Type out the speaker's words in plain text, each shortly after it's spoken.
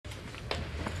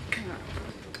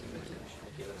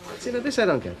See, now this I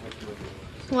don't get.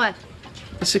 What?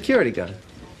 The security guard.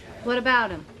 What about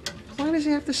him? Why does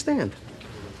he have to stand?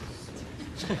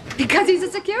 Because he's a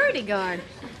security guard.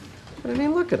 But I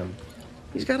mean, look at him.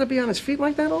 He's got to be on his feet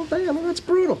like that all day. I mean, that's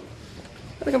brutal.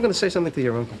 I think I'm going to say something to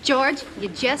your uncle. George, you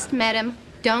just met him.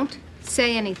 Don't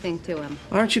say anything to him.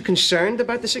 Aren't you concerned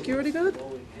about the security guard?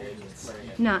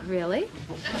 Not really.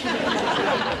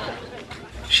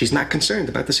 She's not concerned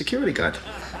about the security guard.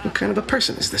 What kind of a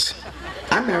person is this?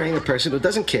 I'm marrying a person who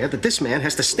doesn't care that this man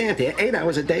has to stand here 8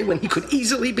 hours a day when he could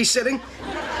easily be sitting.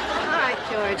 All right,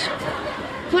 George.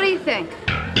 What do you think?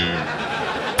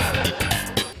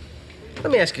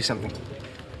 Let me ask you something.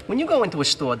 When you go into a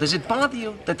store, does it bother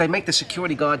you that they make the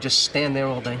security guard just stand there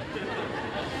all day?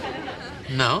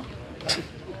 No.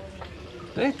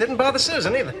 It didn't bother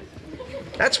Susan either.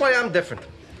 That's why I'm different.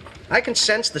 I can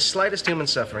sense the slightest human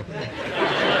suffering.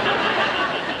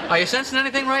 Are you sensing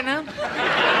anything right now?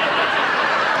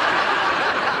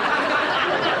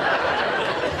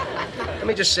 Let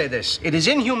me just say this. It is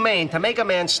inhumane to make a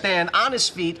man stand on his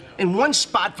feet in one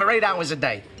spot for 8 hours a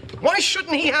day. Why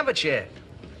shouldn't he have a chair?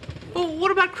 Well, what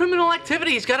about criminal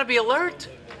activity? He's got to be alert.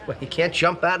 Well, he can't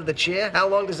jump out of the chair? How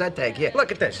long does that take? Here,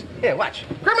 look at this. Here, watch.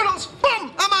 Criminals!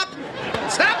 Boom! I'm up!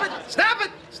 Stop it! Stop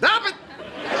it! Stop it!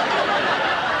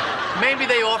 Maybe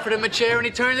they offered him a chair and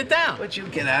he turned it down. Would you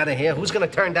get out of here? Who's going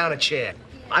to turn down a chair?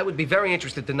 I would be very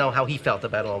interested to know how he felt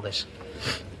about all this.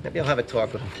 Maybe I'll have a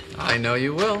talk with him. I know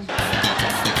you will.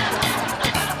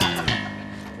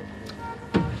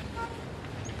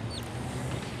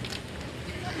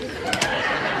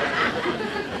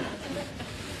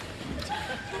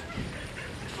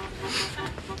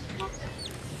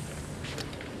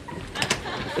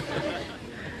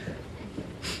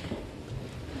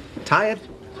 Tired?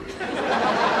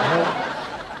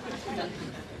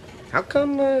 How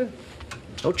come,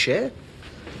 no chair?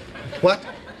 What?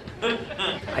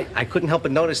 I couldn't help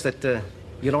but notice that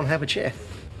you don't have a chair.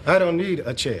 I don't need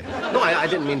a chair. No, I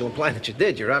didn't mean to imply that you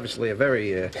did. You're obviously a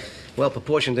very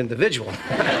well-proportioned individual.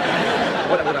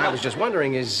 What I was just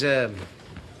wondering is, have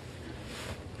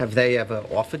they ever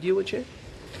offered you a chair?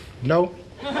 No.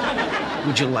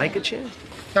 Would you like a chair?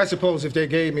 I suppose if they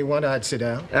gave me one, I'd sit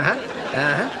down.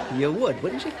 You would,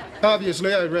 wouldn't you?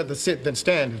 Obviously, I'd rather sit than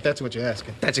stand, if that's what you're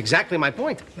asking. That's exactly my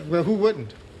point. Well, who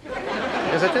wouldn't?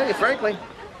 As I tell you, frankly,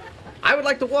 I would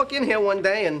like to walk in here one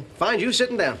day and find you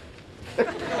sitting down.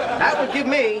 That would give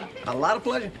me a lot of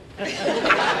pleasure.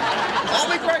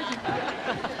 Only crazy.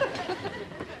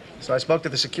 So I spoke to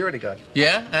the security guard.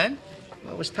 Yeah, and?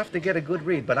 Well, it was tough to get a good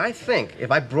read, but I think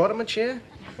if I brought him a chair,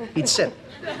 he'd sit.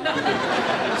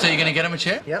 So you're gonna get him a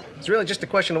chair? Yep. It's really just a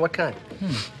question of what kind.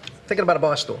 Thinking about a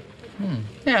bar stool.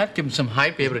 Yeah, I'd give him some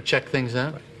height, be able to check things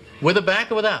out. With a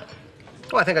back or without?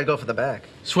 Oh, I think I'd go for the back.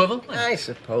 Swivel? I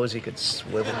suppose he could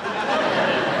swivel.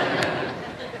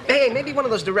 Hey, maybe one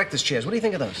of those director's chairs. What do you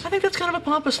think of those? I think that's kind of a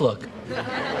pompous look.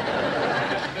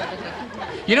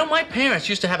 You know, my parents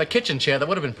used to have a kitchen chair that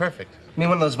would have been perfect. You mean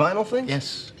one of those vinyl things?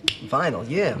 Yes. Vinyl,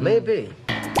 yeah, maybe.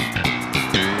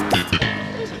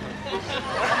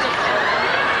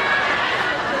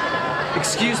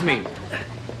 Excuse me.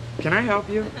 Can I help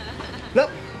you?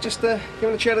 Nope, just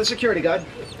giving the chair to the security guard.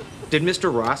 Did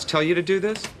Mr. Ross tell you to do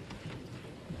this?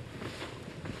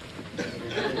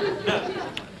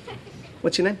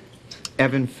 What's your name?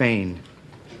 Evan Fain.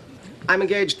 I'm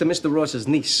engaged to Mr. Ross's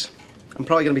niece. I'm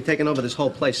probably going to be taking over this whole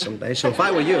place someday, so if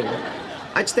I were you,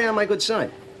 I'd stay on my good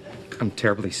side. I'm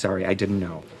terribly sorry. I didn't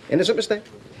know. Innocent mistake.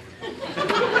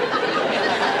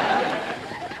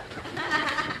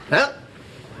 Well,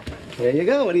 there you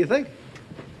go. What do you think?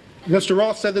 Mr.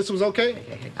 Ross said this was okay?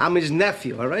 I'm his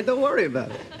nephew, all right? Don't worry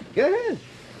about it. Go ahead.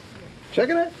 Check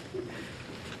it out.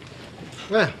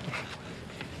 Well.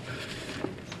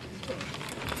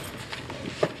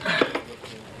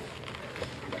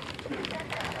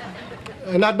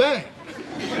 Not bad.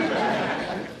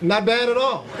 Not bad at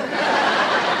all.